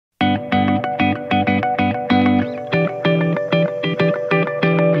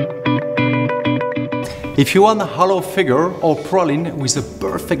If you want a hollow figure or praline with a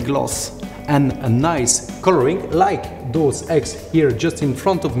perfect gloss and a nice coloring, like those eggs here just in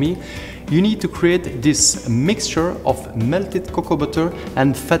front of me, you need to create this mixture of melted cocoa butter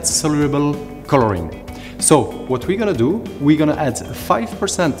and fat-soluble coloring. So what we're gonna do, we're gonna add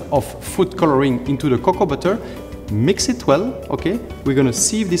 5% of food coloring into the cocoa butter, mix it well, okay? We're gonna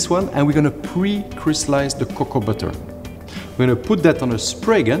sieve this one and we're gonna pre-crystallize the cocoa butter. We're gonna put that on a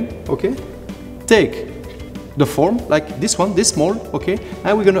spray gun, okay? Take the form, like this one, this mold, okay?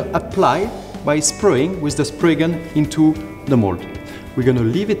 And we're gonna apply by spraying with the spray gun into the mold. We're gonna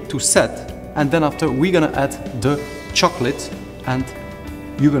leave it to set, and then after we're gonna add the chocolate, and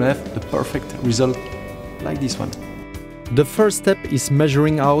you're gonna have the perfect result like this one. The first step is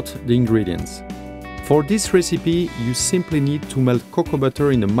measuring out the ingredients. For this recipe, you simply need to melt cocoa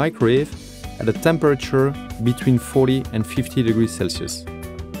butter in the microwave at a temperature between 40 and 50 degrees Celsius.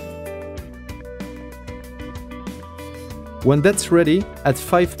 When that's ready, add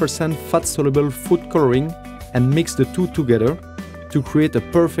 5% fat-soluble food coloring and mix the two together to create a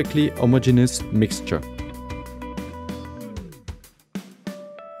perfectly homogeneous mixture.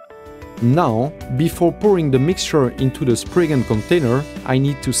 Now, before pouring the mixture into the spray gun container, I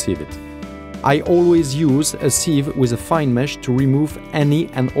need to sieve it. I always use a sieve with a fine mesh to remove any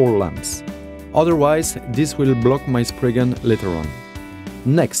and all lumps. Otherwise, this will block my spray gun later on.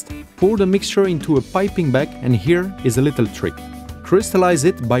 Next, pour the mixture into a piping bag, and here is a little trick. Crystallize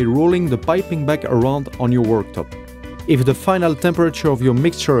it by rolling the piping bag around on your worktop. If the final temperature of your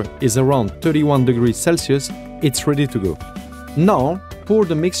mixture is around 31 degrees Celsius, it's ready to go. Now, pour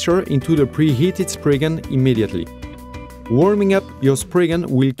the mixture into the preheated spray gun immediately. Warming up your spray gun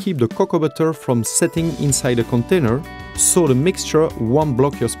will keep the cocoa butter from setting inside the container, so the mixture won't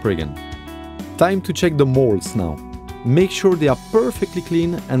block your spray gun. Time to check the molds now. Make sure they are perfectly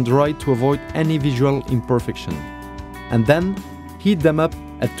clean and dry to avoid any visual imperfection. And then, heat them up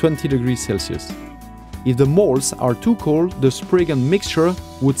at 20 degrees Celsius. If the molds are too cold, the spray gun mixture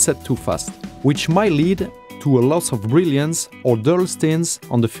would set too fast, which might lead to a loss of brilliance or dull stains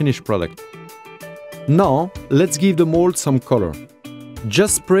on the finished product. Now, let's give the mold some color.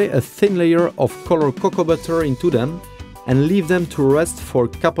 Just spray a thin layer of colored cocoa butter into them and leave them to rest for a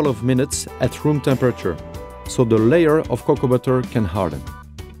couple of minutes at room temperature, so the layer of cocoa butter can harden.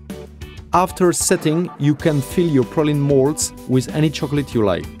 After setting, you can fill your praline molds with any chocolate you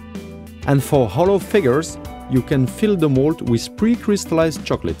like. And for hollow figures, you can fill the mold with pre-crystallized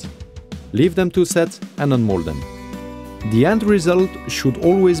chocolate. Leave them to set and unmold them. The end result should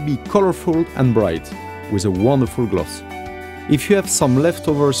always be colorful and bright, with a wonderful gloss. If you have some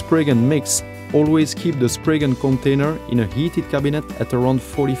leftover spray gun mix, always keep the spray gun container in a heated cabinet at around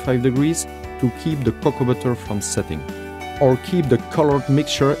 45 degrees to keep the cocoa butter from setting. Or keep the colored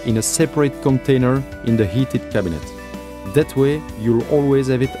mixture in a separate container in the heated cabinet. That way, you'll always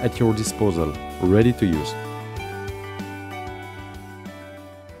have it at your disposal, ready to use.